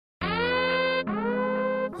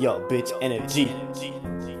Yo, bitch, NFG.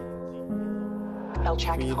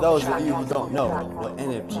 For those of you who don't know what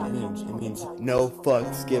NFG means, it means no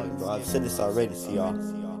fucks given, bro. I've said this already to y'all.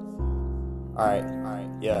 Alright,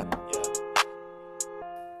 yeah.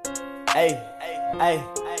 Hey,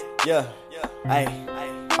 yeah, hey,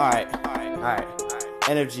 alright.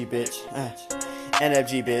 NFG, bitch.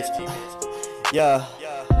 NFG, bitch. Yeah,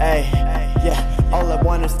 hey, yeah. All I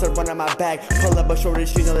want is to run on my back. Pull up a shoulder,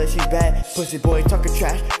 she know that she's bad. Pussy boy talking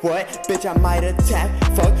trash. What? Bitch, I might attack.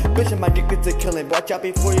 Fuck, bitch, I'm addicted to killing. Watch out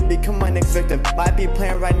before you become my next victim. Might be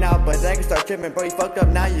playing right now, but I can start tripping. Bro, you fucked up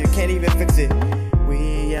now, you can't even fix it.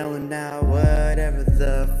 We yelling now, whatever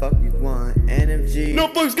the fuck you want. NFG. No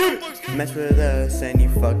fucks given. Mess with us and you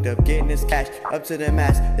fucked up. Getting this cash up to the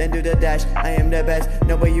max, then do the dash. I am the best.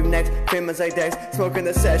 No way you next. Famous like Dex, smoking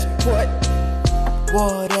the sesh.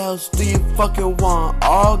 What else do you fucking want?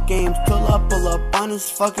 All games till I pull up on this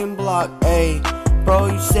fucking block. Ayy, bro,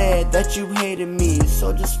 you said that you hated me,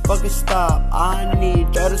 so just fucking stop. I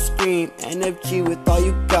need y'all to scream NFG with all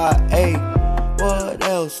you got. Ayy, what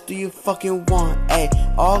else do you fucking want? Ayy,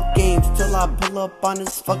 all games till I pull up on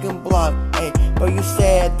this fucking block. Ayy, bro, you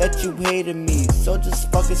said that you hated me, so just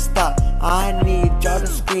fucking stop. I need y'all to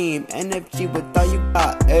scream NFG with all you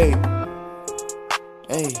got. Ayy,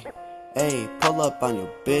 pull up on your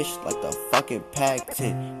bitch like the fucking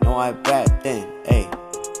Pac-10. No, I back then. Ayy,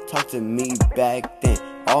 talk to me back then.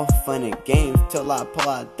 All fun and games till I pull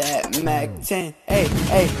out that Mac-10.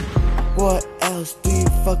 Ayy, what else do you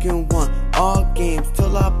fucking want? All games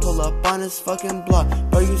till I pull up on this fucking block.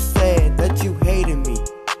 Bro, you said that you hated me,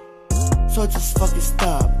 so just fucking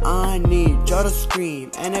stop. I need y'all to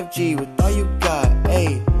scream NFG with all you got.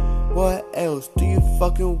 Ayy, what else do you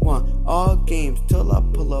fucking want? All games till I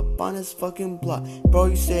pull up on this fucking block. Bro,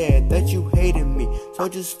 you said that you hated me, so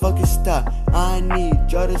just fucking stop. I need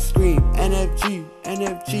y'all to scream NFG,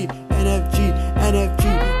 NFG, NFG, NFG,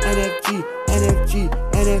 NFG, NFG,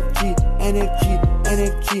 NFG, NFG,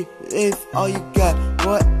 NFG. It's all you got.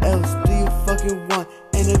 What else do you fucking want?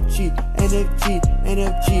 NFG, NFG,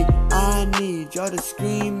 NFG. I need y'all to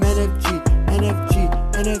scream NFG, NFG,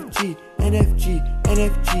 NFG, NFG,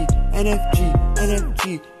 NFG, NFG,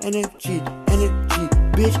 NFG, NFG, NFG.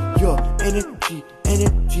 Bitch, you're NFG,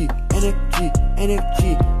 NFG, NFG, NFG.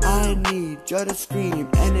 I need y'all to scream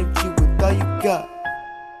NFG with all you got.